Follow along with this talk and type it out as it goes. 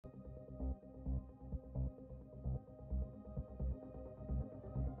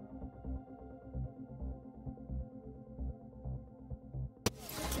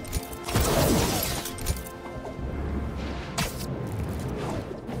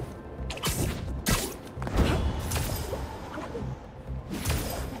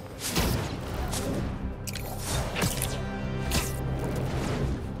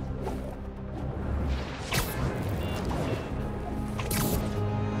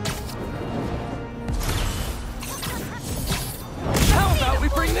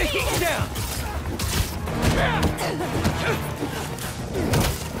Down!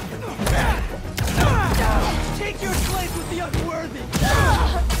 Take your place with the unworthy!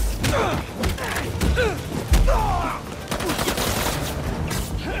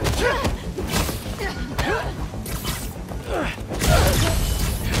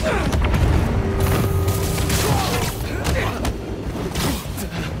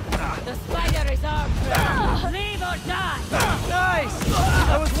 The spider is armed. Leave or die. Nice!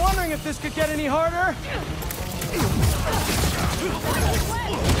 I was wondering if this could get any harder.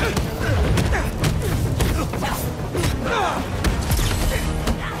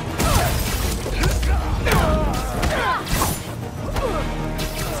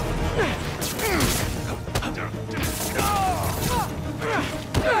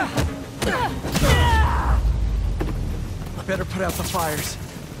 Better put out the fires.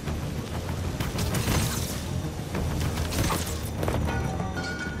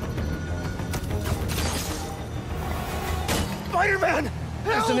 Spider-Man!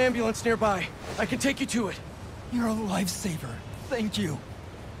 There's an ambulance nearby. I can take you to it. You're a lifesaver. Thank you.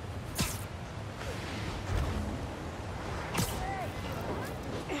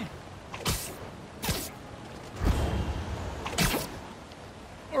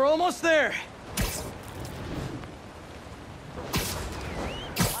 We're almost there.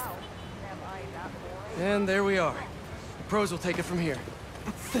 And there we are. The pros will take it from here.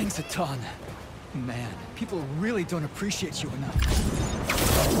 Thanks a ton. Man, people really don't appreciate you enough.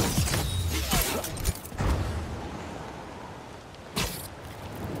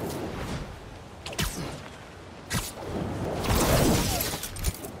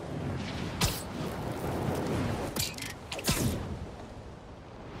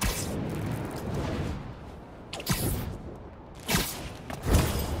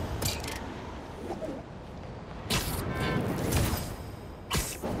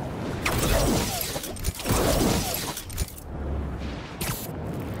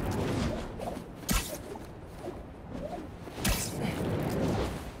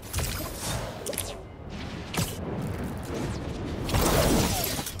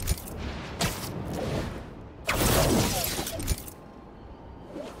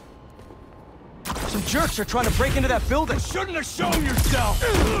 Some jerks are trying to break into that building. You shouldn't have shown yourself!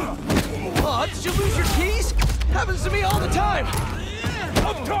 Aw, did you lose your keys? Happens to me all the time.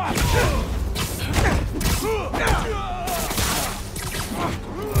 Up top!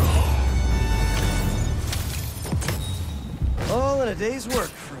 All in a day's work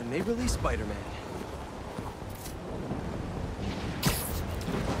for a neighborly Spider-Man.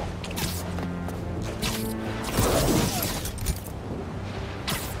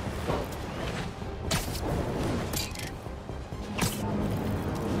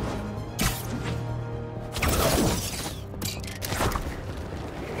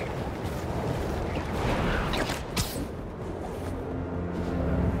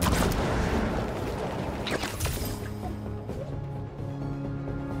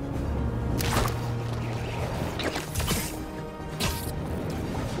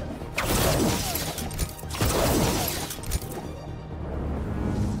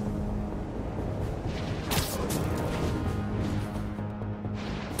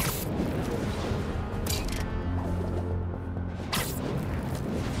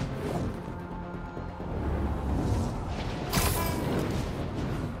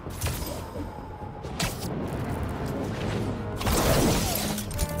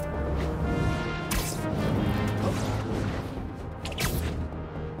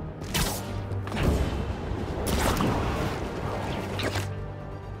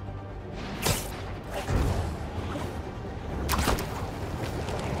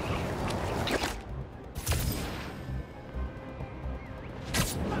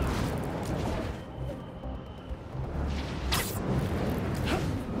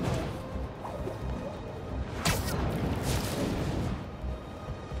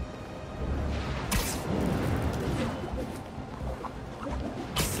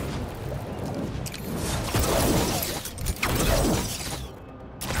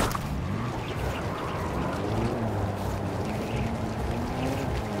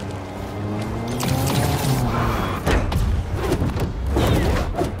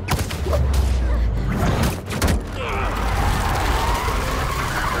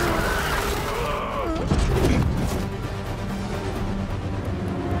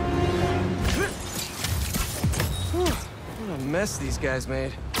 Mess these guys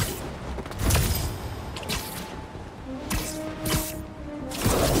made.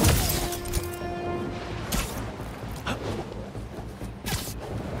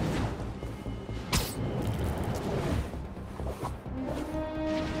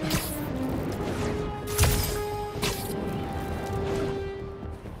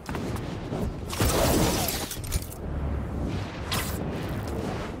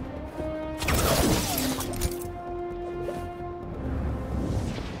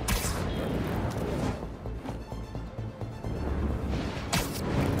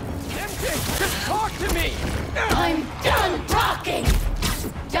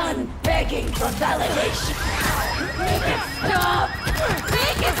 begging for validation. Make it stop!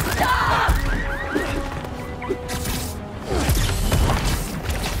 Make it stop!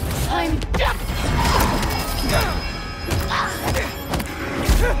 I'm done!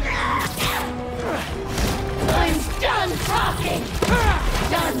 I'm done talking!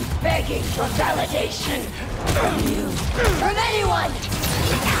 Done begging for validation! From you! From anyone!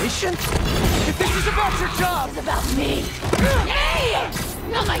 Validation? If this is about your job! It's about me! Hey!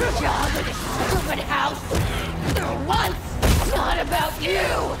 Not my job in this stupid house! For once, not about you!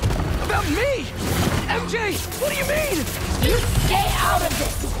 About me? MJ, what do you mean? You stay out of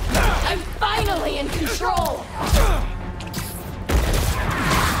this! I'm finally in control!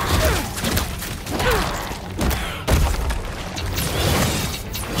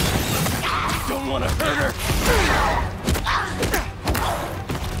 Don't want to hurt her!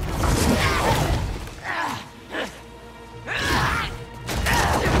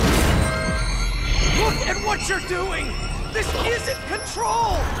 Look at what you're doing! This isn't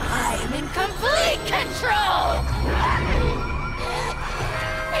control! I'm in complete control!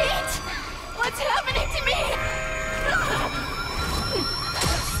 Pete! What's happening to me?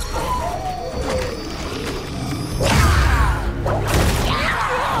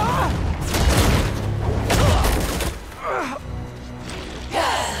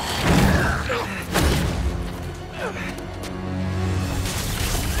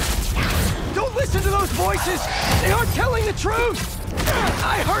 Don't listen to those voices! They aren't telling the truth!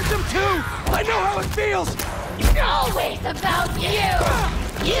 I heard them too! I know how it feels! Always about you!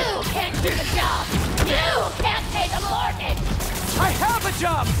 You can't do the job! You can't pay the mortgage! I have a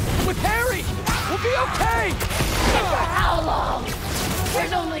job! With Harry! We'll be okay! And for how long?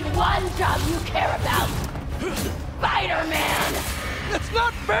 There's only one job you care about! Spider-Man! That's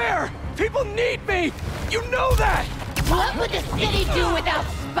not fair! People need me! You know that! What would the city do without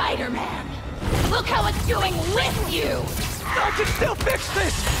Spider-Man? Look how it's doing with you! I can still fix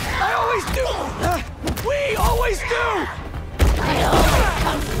this! I always do! We always do! I always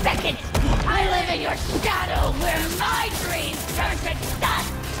come second! I live in your shadow where my dreams turn to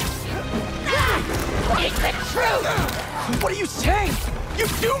dust! It's the truth! What are you saying? You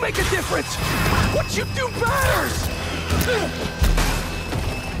do make a difference! What you do matters!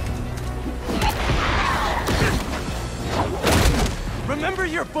 Remember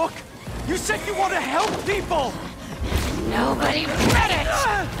your book? You said you want to help people! Nobody read it!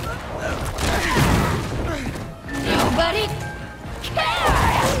 Nobody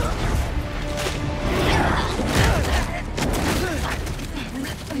cares!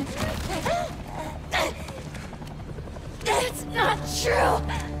 That's not true!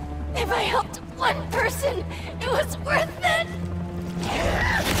 If I helped one person, it was worth